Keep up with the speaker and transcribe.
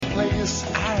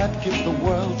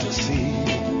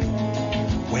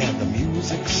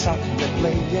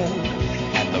playing,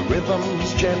 and the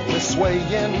rhythm's gently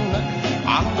swaying.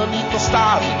 Underneath the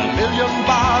stars in a million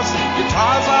bars,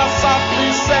 guitars are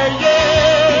softly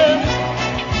saying,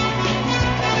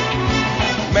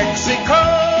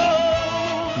 Mexico.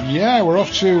 Yeah, we're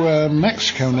off to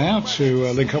Mexico now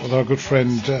to link up with our good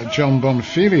friend John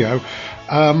Bonfiglio.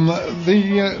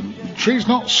 The tree's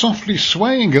not softly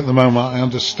swaying at the moment, I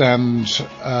understand,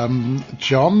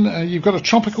 John. You've got a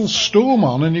tropical storm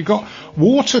on and you've got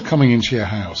water coming into your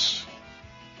house.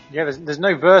 Yeah, there's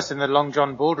no verse in the Long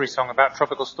John Baldry song about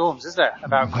tropical storms, is there?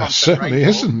 About there certainly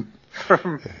isn't.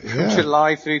 From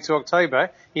July through to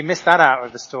October. You missed that out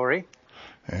of the story.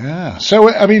 Yeah. So,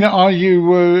 I mean, are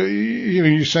you,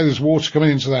 you say there's water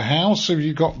coming into the house. Have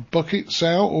you got buckets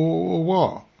out or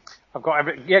what? I've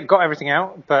got everything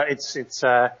out, but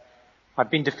I've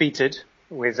been defeated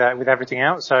with everything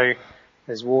out. So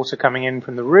there's water coming in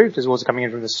from the roof, there's water coming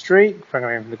in from the street, coming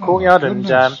in from the courtyard,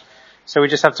 and so we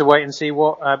just have to wait and see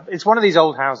what. It's one of these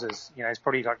old houses, it's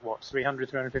probably like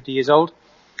 350 years old.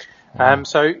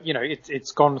 So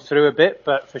it's gone through a bit,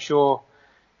 but for sure,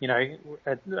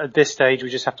 at this stage we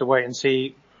just have to wait and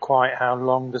see quite how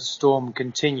long the storm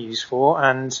continues for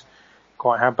and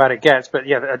quite how bad it gets. But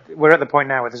yeah, we're at the point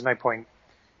now where there's no point,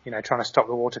 trying to stop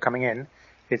the water coming in.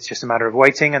 It's just a matter of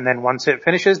waiting, and then once it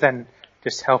finishes, then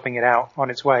just helping it out on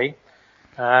its way.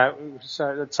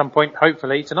 So at some point,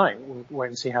 hopefully tonight, we'll wait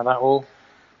and see how that all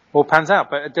pans out.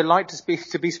 But a delight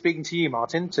to be speaking to you,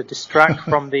 Martin, to distract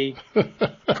from the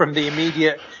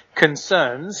immediate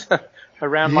concerns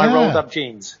around my rolled up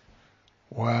jeans.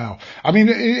 Wow. I mean,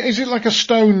 is it like a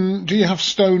stone? Do you have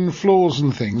stone floors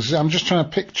and things? I'm just trying to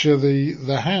picture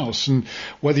the house and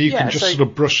whether you can just sort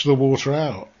of brush the water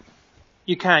out.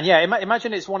 You can, yeah.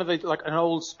 Imagine it's one of like an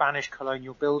old Spanish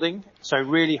colonial building. So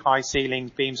really high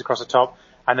ceilings, beams across the top,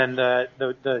 and then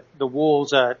the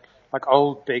walls are like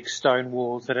old big stone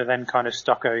walls that are then kind of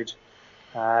stuccoed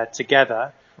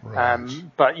together. Right.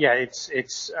 But yeah,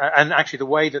 it's and actually the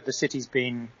way that the city's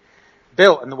been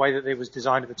built and the way that it was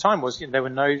designed at the time was there were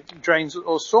no drains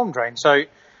or storm drains. So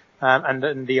and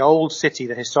then the old city,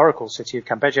 the historical city of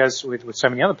Campeche, with so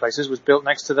many other places, was built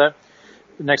next to the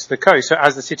coast. So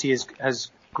as the city has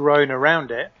grown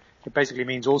around it, it basically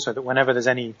means also that whenever there's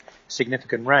any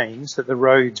significant rains, that the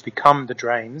roads become the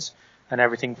drains and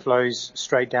everything flows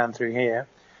straight down through here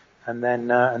and then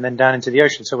down into the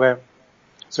ocean. So we're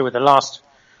the last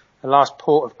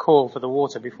port of call for the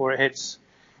water before it hits.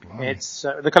 Wow. It's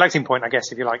the collecting point, I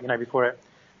guess, if you like, before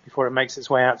it makes its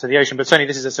way out to the ocean. But certainly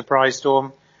this is a surprise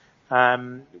storm.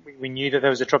 We knew that there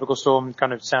was a tropical storm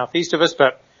kind of southeast of us,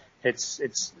 but it's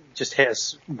just hit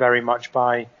us very much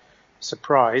by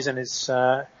surprise, and it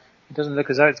doesn't look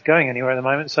as though it's going anywhere at the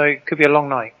moment. So it could be a long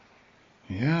night.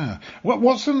 Yeah.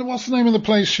 What's the name of the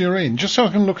place you're in? Just so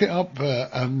I can look it up,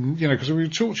 because we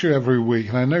talk to you every week,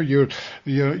 and I know you're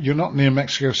not near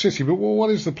Mexico City, but what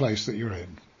is the place that you're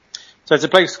in? So it's a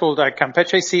place called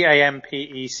Campeche,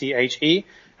 Campeche.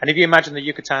 And if you imagine the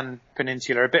Yucatan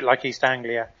Peninsula, a bit like East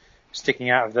Anglia, sticking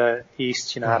out of the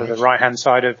east, out of the right-hand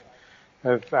side of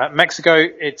Mexico,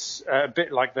 it's a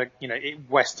bit like the,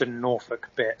 western Norfolk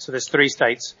bit. So there's 3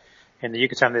 states in the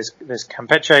Yucatan. There's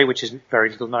Campeche, which is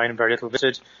very little known and very little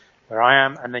visited, where I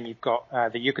am. And then you've got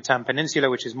the Yucatan Peninsula,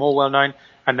 which is more well known.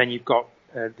 And then you've got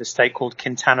the state called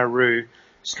Quintana Roo,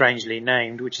 strangely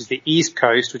named, which is the east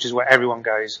coast, which is where everyone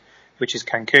goes, which is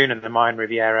Cancun and the Mayan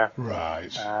Riviera,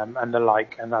 right? And the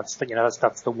like, and that's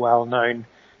the well-known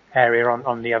area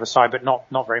on the other side, but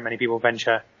not very many people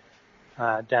venture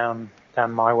down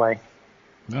my way.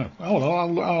 No,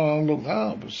 I'll look that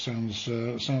up. It sounds.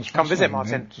 Come visit,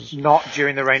 Martin. Not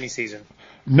during the rainy season.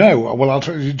 No, well, I'll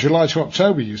tell you, July to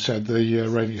October. You said the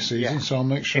rainy season, so I'll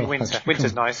make sure. In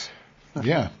winter's nice.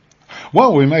 Yeah.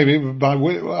 Well,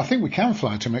 I think we can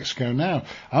fly to Mexico now.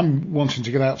 I'm wanting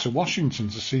to get out to Washington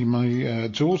to see my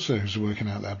daughter who's working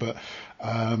out there, but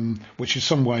which is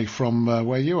some way from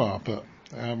where you are. But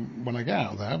when I get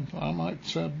out there, I might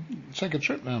take a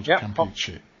trip down to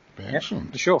Campeche. Be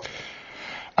excellent. For sure.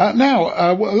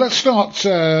 Now, let's start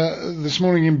this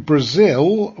morning in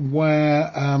Brazil,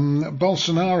 where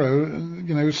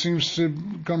Bolsonaro, seems to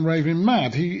have gone raving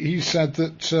mad. He said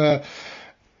that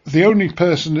the only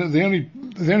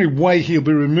way he'll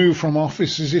be removed from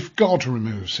office is if God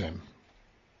removes him.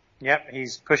 Yep,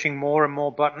 he's pushing more and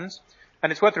more buttons.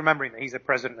 And it's worth remembering that he's the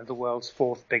president of the world's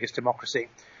 4th biggest democracy.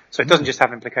 So it doesn't just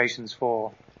have implications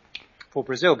for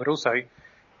Brazil, but also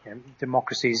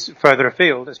democracies further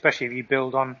afield, especially if you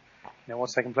build on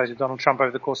what's taken place with Donald Trump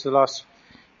over the course of the last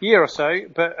year or so.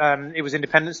 But it was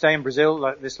Independence Day in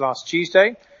Brazil this last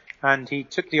Tuesday, and he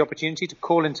took the opportunity to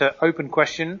call into open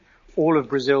question all of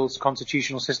Brazil's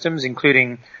constitutional systems,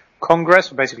 including Congress,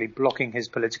 for basically blocking his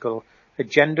political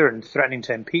agenda and threatening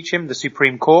to impeach him, the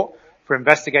Supreme Court for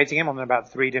investigating him on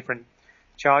about 3 different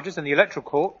charges, and the Electoral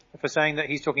Court for saying that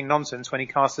he's talking nonsense when he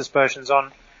casts aspersions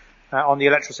on the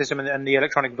electoral system and the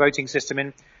electronic voting system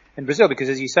in Brazil, because,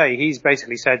 as you say, he's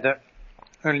basically said that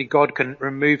only God can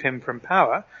remove him from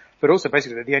power, but also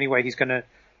basically that the only way he's going to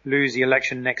lose the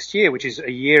election next year, which is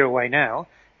a year away now,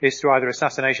 is through either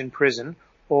assassination, prison,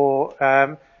 or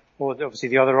obviously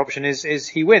the other option is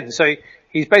he wins. So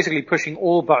he's basically pushing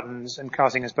all buttons and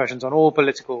casting aspersions on all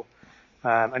political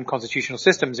and constitutional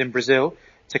systems in Brazil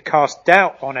to cast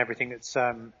doubt on everything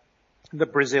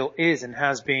that Brazil is and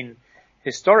has been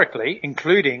historically,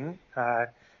 including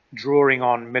drawing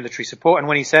on military support. And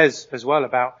when he says as well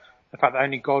about the fact that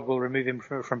only God will remove him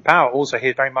from power, also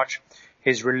he's very much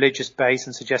his religious base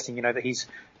and suggesting, that he's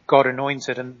God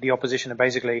anointed, and the opposition are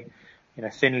basically,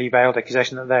 thinly veiled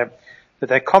accusation that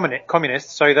they're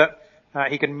communists, so that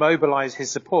he can mobilize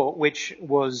his support, which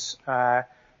was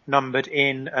numbered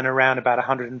in and around about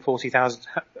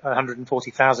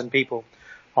 140,000 people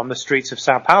on the streets of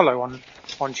Sao Paulo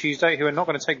on Tuesday, who are not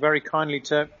going to take very kindly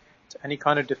to any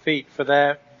kind of defeat for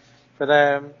their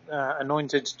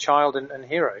anointed child and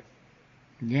hero.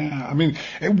 Yeah, I mean,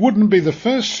 it wouldn't be the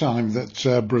first time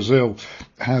that Brazil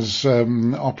has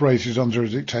operated under a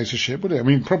dictatorship, would it? I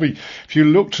mean, probably if you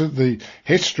looked at the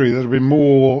history, there'd have been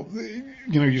more.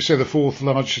 You say the 4th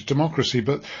largest democracy,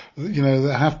 but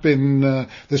there have been.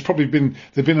 They've been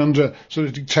under sort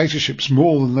of dictatorships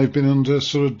more than they've been under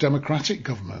sort of democratic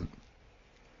government.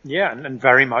 Yeah, and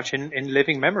very much in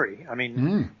living memory. I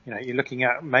mean, you're looking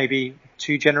at maybe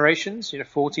 2 generations.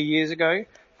 40 years ago.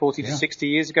 40 to 60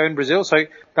 years ago in Brazil. So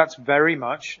that's very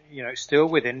much, still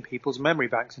within people's memory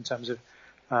banks in terms of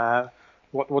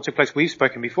what took place. We've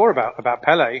spoken before about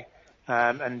Pele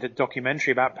and the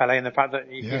documentary about Pele, and the fact that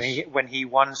when he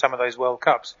won some of those World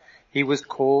Cups, he was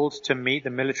called to meet the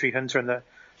military junta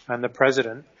and the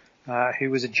president,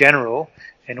 who was a general,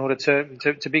 in order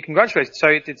to be congratulated. So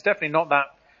it's definitely not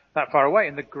that far away.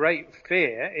 And the great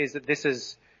fear is that this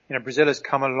is, Brazil has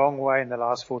come a long way in the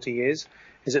last 40 years.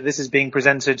 Is that this is being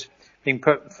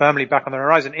put firmly back on the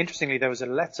horizon. Interestingly, there was a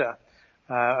letter,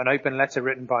 an open letter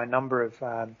written by a number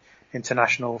of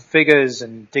international figures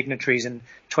and dignitaries and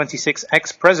 26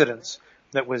 ex-presidents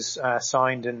that was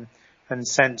signed and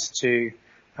sent to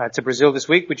Brazil this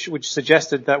week, which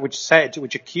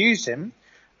accused him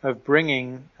of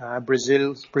bringing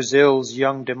Brazil's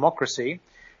young democracy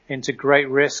into great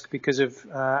risk because of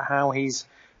how he's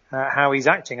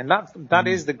acting. And that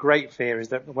is the great fear, is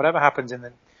that whatever happens in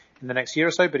the next year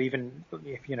or so, but even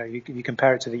if you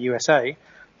compare it to the USA,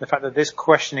 the fact that this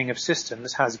questioning of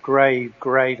systems has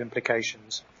grave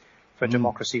implications for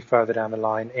democracy further down the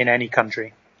line in any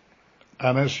country.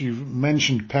 And as you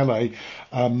mentioned Pele,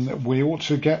 we ought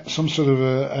to get some sort of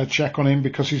a check on him,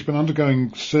 because he's been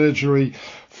undergoing surgery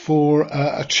for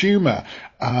a tumour.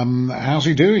 How's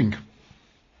he doing?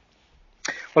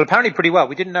 Well, apparently pretty well.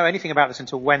 We didn't know anything about this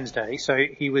until Wednesday. So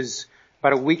he was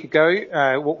about a week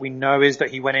ago. What we know is that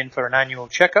he went in for an annual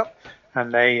checkup,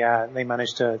 and they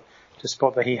managed to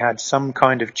spot that he had some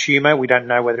kind of tumour. We don't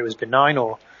know whether it was benign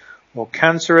or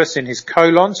cancerous in his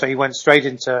colon. So he went straight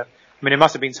into, it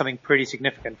must have been something pretty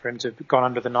significant for him to have gone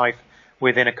under the knife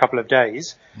within a couple of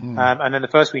days. And then the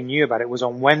first we knew about it was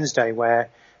on Wednesday, where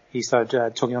he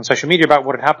started talking on social media about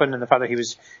what had happened and the fact that he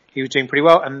was doing pretty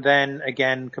well. And then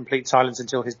again, complete silence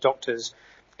until his doctors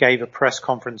gave a press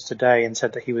conference today and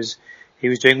said that he was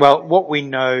doing well. What we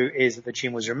know is that the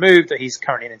tumour was removed, that he's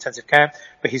currently in intensive care,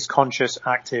 but he's conscious,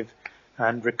 active,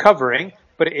 and recovering.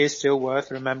 But it is still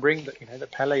worth remembering that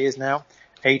that Pele is now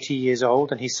 80 years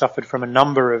old, and he suffered from a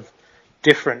number of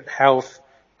different health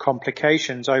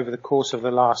complications over the course of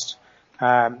the last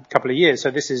couple of years.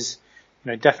 So this is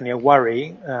definitely a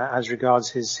worry as regards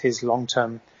his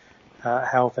long-term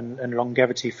health and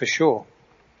longevity for sure.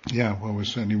 Yeah, well, we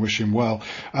certainly wish him well.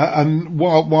 And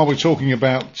while we're talking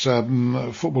about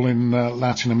football in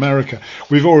Latin America,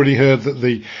 we've already heard that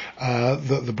the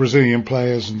Brazilian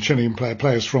players and Chilean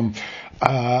players from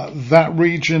that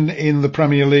region in the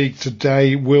Premier League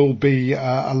today will be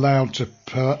allowed to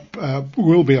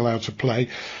play.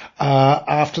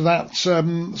 After that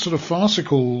sort of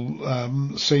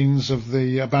farcical scenes of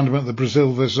the abandonment of the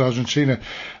Brazil versus Argentina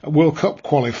World Cup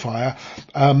qualifier,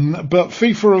 but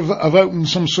FIFA have opened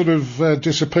some sort of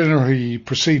disciplinary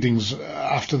proceedings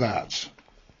after that.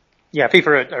 Yeah,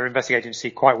 FIFA are investigating to see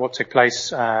quite what took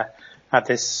place at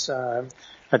this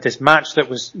match that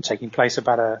was taking place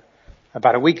about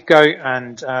a week ago,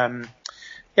 and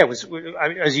Yeah, it was,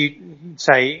 as you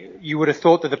say, you would have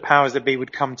thought that the powers that be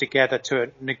would come together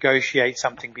to negotiate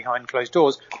something behind closed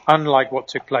doors, unlike what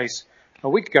took place a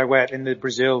week ago, where in the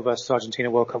Brazil versus Argentina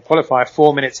World Cup qualifier,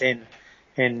 4 minutes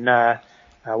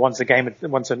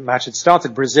once a match had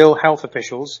started, Brazil health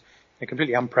officials, a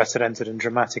completely unprecedented and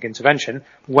dramatic intervention,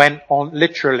 went onto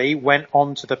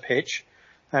the pitch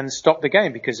and stopped the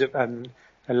game because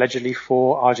allegedly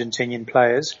 4 Argentinian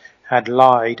players had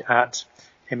lied at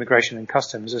Immigration and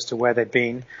Customs as to where they'd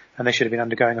been, and they should have been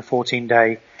undergoing a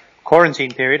 14-day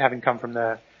quarantine period, having come from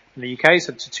the UK.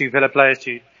 So 2 Villa players,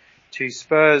 2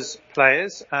 Spurs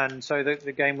players, and so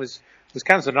the game was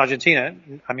cancelled. In Argentina,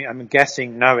 I mean, I'm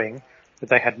guessing, knowing that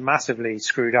they had massively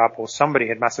screwed up, or somebody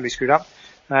had massively screwed up,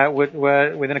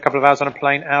 were within a couple of hours on a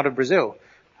plane out of Brazil.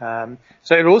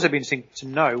 So it'll also be interesting to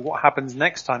know what happens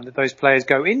next time that those players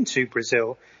go into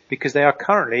Brazil, because they are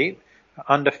currently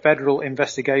under federal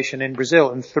investigation in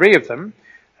Brazil, and 3 of them,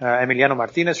 Emiliano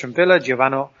Martinez from Villa,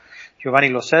 Giovanni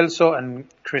Lo Celso, and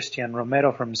Christian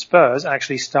Romero from Spurs,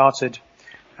 actually started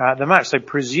the match. So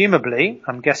presumably,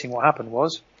 I'm guessing what happened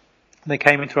was they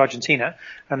came into Argentina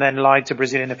and then lied to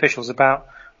Brazilian officials about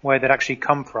where they'd actually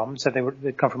come from. Said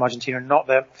they'd come from Argentina and not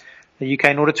the UK,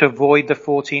 in order to avoid the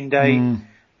 14-day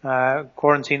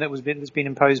quarantine that's been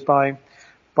imposed by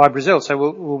Brazil. So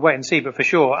we'll wait and see. But for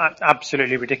sure,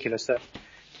 absolutely ridiculous that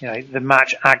the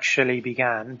match actually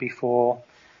began before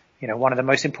one of the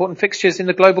most important fixtures in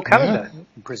the global calendar,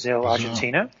 Brazil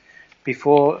Argentina,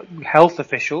 before health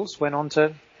officials went on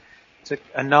to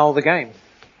annul the game.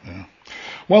 Yeah.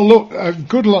 Well, look,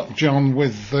 good luck, John,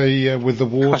 with the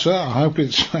water. I hope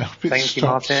it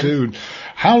stops soon.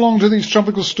 How long do these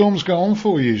tropical storms go on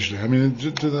for usually? I mean,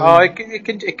 do they?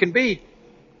 It can be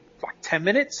like 10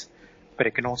 minutes, but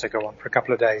it can also go on for a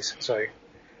couple of days. So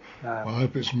I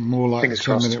hope it's more like a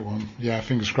 10-minute one. Yeah,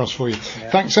 fingers crossed for you. Yeah.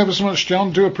 Thanks ever so much,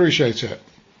 John. Do appreciate it.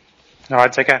 All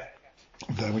right, take care.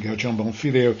 There we go, John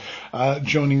Bonfiglio,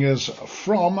 joining us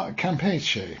from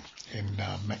Campeche in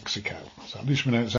Mexico. So at least we know it's